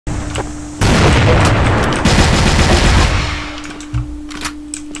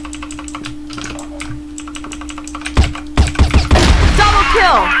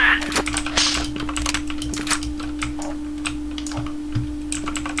kill!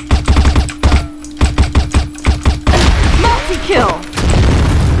 Multi-kill!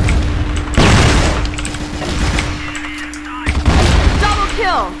 Double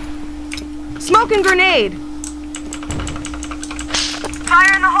kill! Smoke and grenade!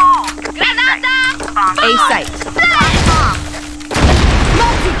 Fire in the hole! Granada! A site!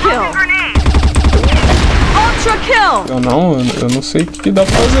 Multi-kill! Ultra kill! Eu não sei o que dá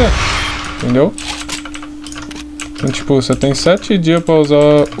pra fazer, entendeu? Então, tipo, você tem 7 dias pra usar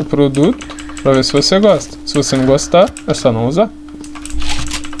o produto pra ver se você gosta. Se você não gostar, é só não usar.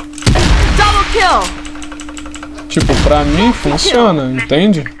 Double kill! Tipo, pra mim funciona,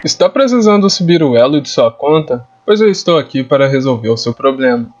 entende? Está precisando subir o elo de sua conta? Pois eu estou aqui para resolver o seu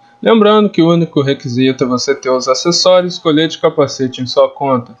problema. Lembrando que o único requisito é você ter os acessórios, colete e capacete em sua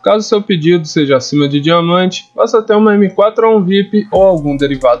conta. Caso seu pedido seja acima de diamante, basta ter uma M4 ou um VIP ou algum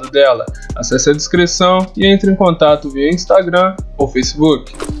derivado dela. Acesse a descrição e entre em contato via Instagram ou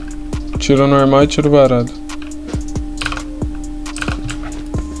Facebook. Tiro normal e tiro barato.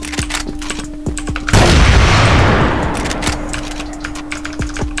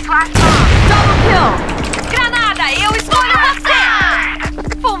 Granada, eu escolho você!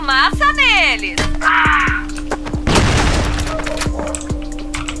 Fumaça neles!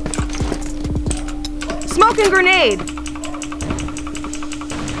 Smoke and grenade!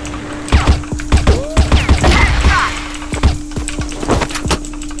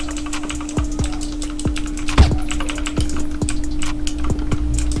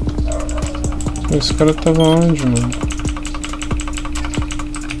 Esse cara tava onde, mano?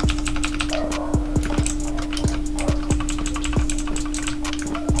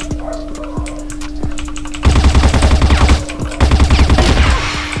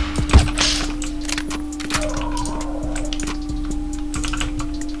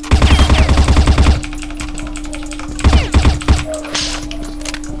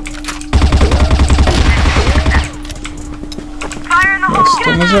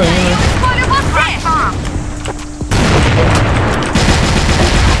 Estamos aí, né? Escolho você!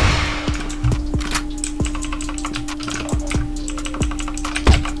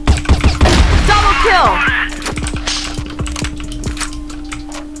 Double kill!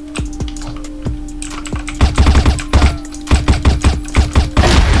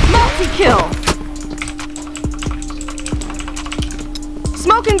 Multi-kill!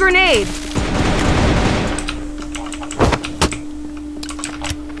 Smoke and grenade!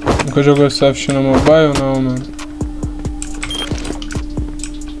 Nunca jogou Soft no mobile, não, mano.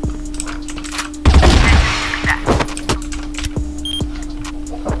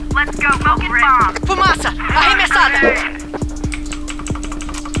 Fumaça! Arremessada!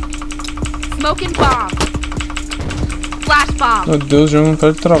 Smoking bomb! Flash bomb! Meu Deus, o jogo não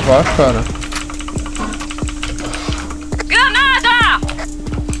pode travar, cara. Granada!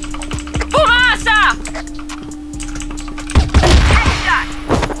 Fumaça!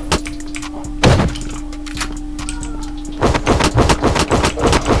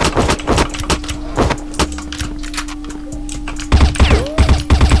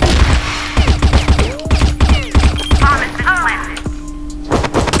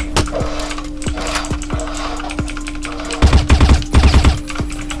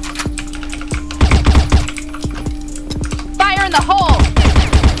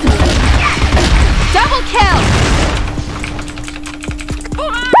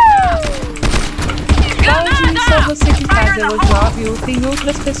 Ou tem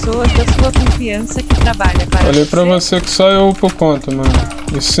outras pessoas da sua confiança que trabalham para Falei pra você que só eu upo conta, mano.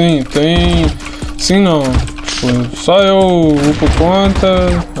 E sim, tem... Sim não. Tipo, só eu upo conta,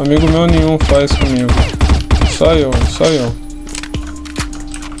 amigo meu nenhum faz comigo. Só eu.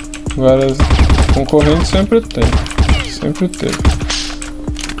 Agora, concorrente sempre tem. Sempre teve.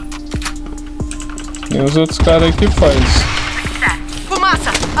 Tem os outros caras aí que faz.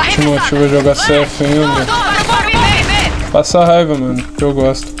 Te motiva a jogar CF ainda. Passa raiva, mano, que eu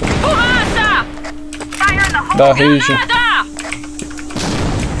gosto. Pô. Da rage.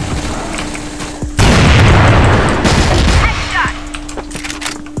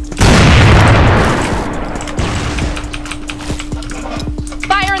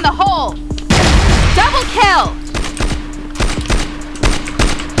 Fire in the hole. Double kill.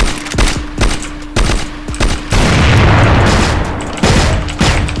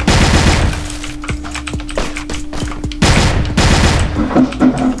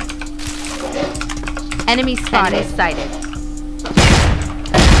 Enemy spotted.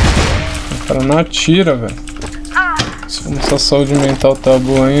 O cara não atira, velho. Se nossa saúde mental tá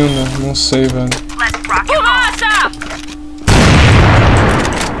boa ainda, não sei, velho.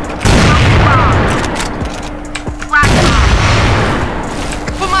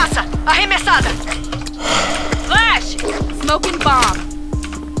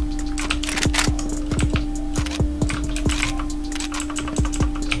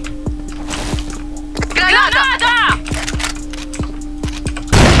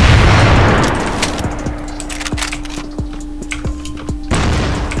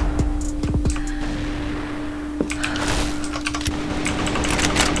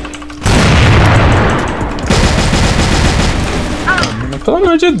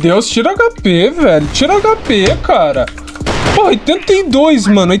 amor de Deus, tira HP, velho. Tira HP, cara. Pô, 82,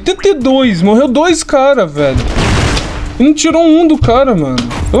 mano. 82. Morreu 2 caras, velho. E não tirou um do cara, mano.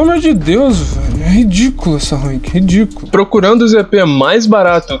 Pelo amor de Deus, velho. É ridículo essa rank, ridículo. Procurando o ZP mais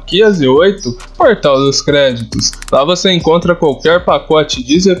barato que a Z8, Portal dos Créditos. Lá você encontra qualquer pacote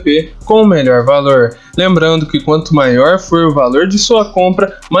de ZP com o melhor valor. Lembrando que quanto maior for o valor de sua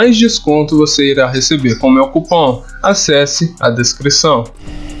compra, mais desconto você irá receber com o meu cupom. Acesse a descrição.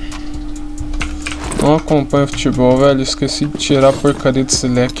 Não acompanho futebol, velho. Esqueci de tirar a porcaria desse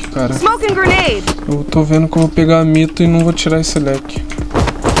leque, cara. Eu tô vendo que eu vou pegar a Mito e não vou tirar esse leque.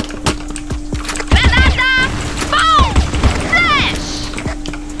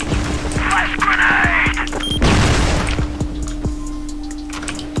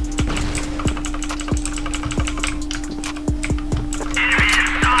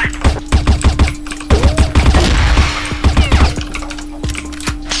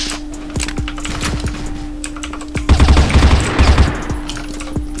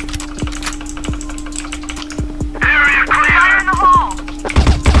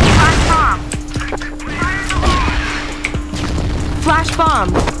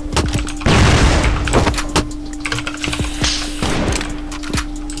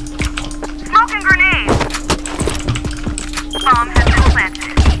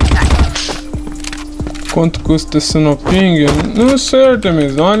 Quanto custa esse no ping? Não sei,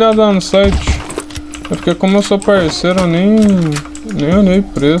 Artemis, dá uma olhada lá no site. É porque como eu sou parceiro, eu nem olhei o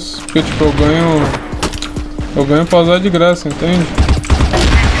preço. Porque tipo, eu ganho pra usar de graça, entende?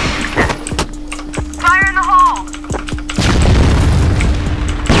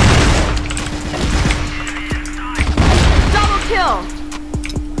 Double kill.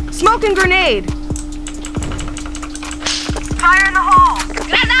 Smoking grenade. Fire in the hole.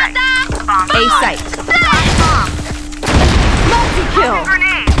 Granada. A site. Multi-kill!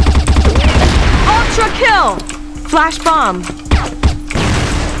 Ultra kill! Flash bomb!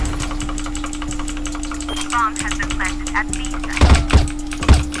 Bomb has been planted at B site.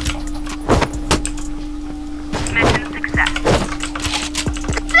 Mission success.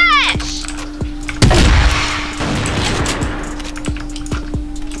 Flash!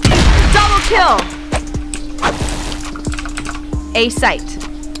 Double kill! A site.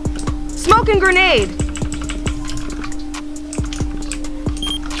 Smoking grenade!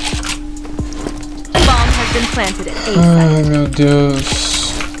 Ai, meu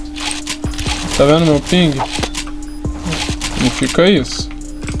Deus. Tá vendo meu ping? Significa isso.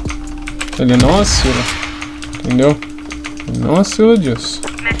 Ele não oscila. Entendeu? Ele não oscila disso.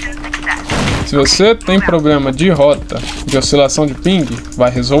 Se você tem problema de rota, de oscilação de ping, vai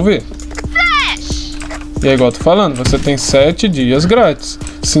resolver. E é igual eu tô falando, você tem 7 dias grátis.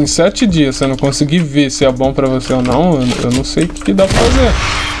 Se em 7 dias você não conseguir ver se é bom pra você ou não, eu não sei o que dá pra fazer.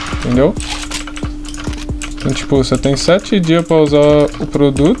 Entendeu? Então, tipo, você tem 7 dias pra usar o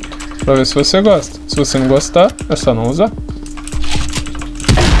produto pra ver se você gosta. Se você não gostar, é só não usar.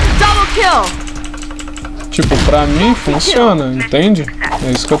 Tipo, pra mim funciona, entende?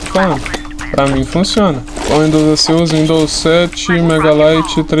 É isso que eu tô falando. Pra mim funciona. Qual Windows você usa? Windows 7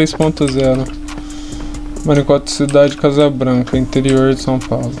 Megalite 3.0. Maricote Cidade, Casa Branca, interior de São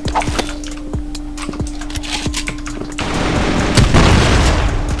Paulo.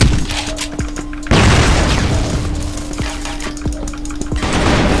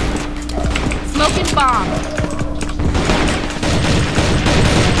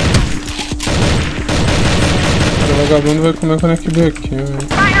 O vagabundo vai comer quando é que vir aqui, velho.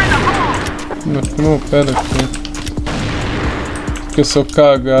 Meu pé daqui. Porque eu sou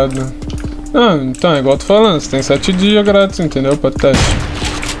cagado. Ah, então é igual eu tô falando, você tem 7 dias grátis, entendeu? Pra teste.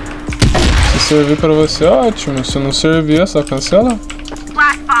 Se servir pra você, ótimo. Se não servir, é só cancelar.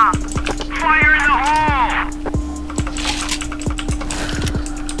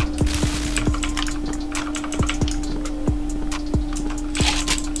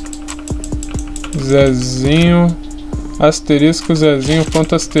 Zezinho, asterisco, Zezinho,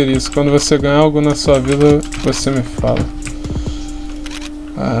 ponto asterisco. Quando você ganhar algo na sua vida, você me fala.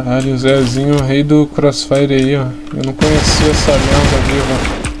 Caralho, Zezinho, rei do Crossfire aí, ó. Eu não conhecia essa lenda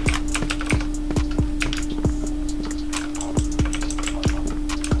viva.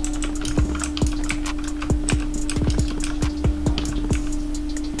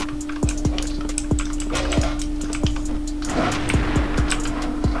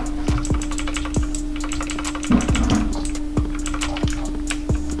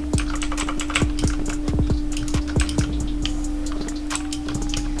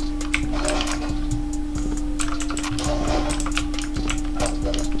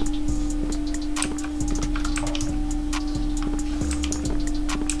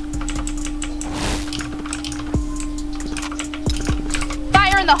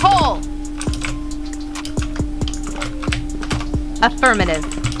 the hole! Affirmative.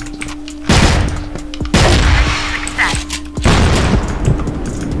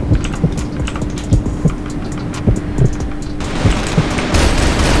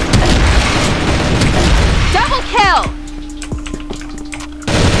 Double kill!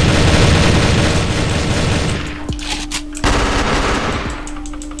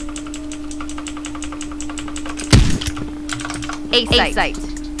 A site.